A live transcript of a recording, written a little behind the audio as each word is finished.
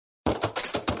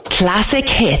Classic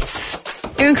hits.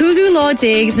 Ar an cúgu lá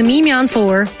dig, the mí meán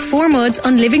 4 muds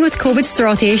on Living with COVID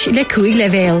strategies le cúig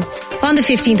levéil. On the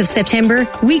 15th of September,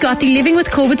 we got the Living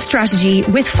with COVID strategy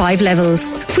with 5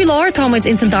 levels. Fui láir támuid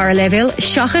in Sandara level,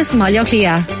 Seachas Maileach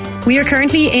Lia. We are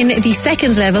currently in the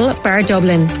 2nd level, Bar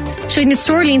Dublin. Should nid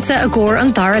stor línsa a gore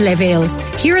on Dara level.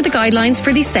 Here are the guidelines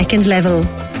for the 2nd level.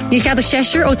 Níl chead a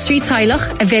séisir ó trí teilech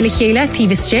a bheile chéile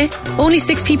tíbhaiste. Only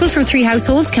 6 people from 3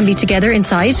 households can be together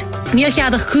inside. Níl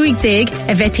cheadach 50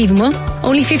 a bheith tíbhma.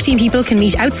 Only 15 people can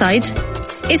meet outside.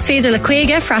 Is féidir le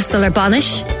cuige freastal ar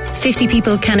banish. 50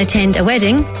 people can attend a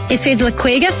wedding. Is féidir le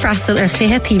cuige freastal ar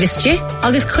chluthe tíbhaiste.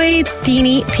 Agus cuid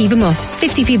daoine tíbhma.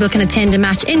 50 people can attend a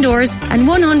match indoors and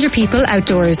 100 people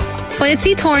outdoors. By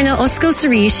atí tórna oscail sa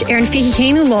ríis ar an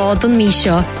 21 lá don mí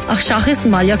seo ach Seachas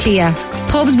Maileach Lia.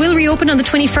 Pubs will reopen on the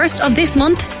 21st of this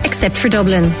month, except for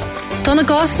Dublin. Donna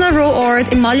Gosna ro ord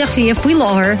in Maileach Lia fui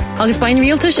láthir, agus bain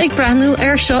rialtas ag breathnú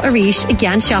ar seo a ríis i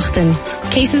gceann seachtain.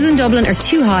 Cases in Dublin are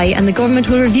too high and the government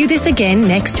will review this again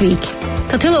next week.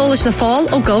 Tá tuilleadh eolais le fáil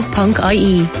ó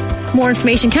gov.ie. More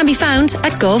information can be found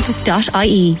at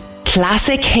gov.ie.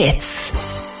 Classic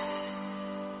hits.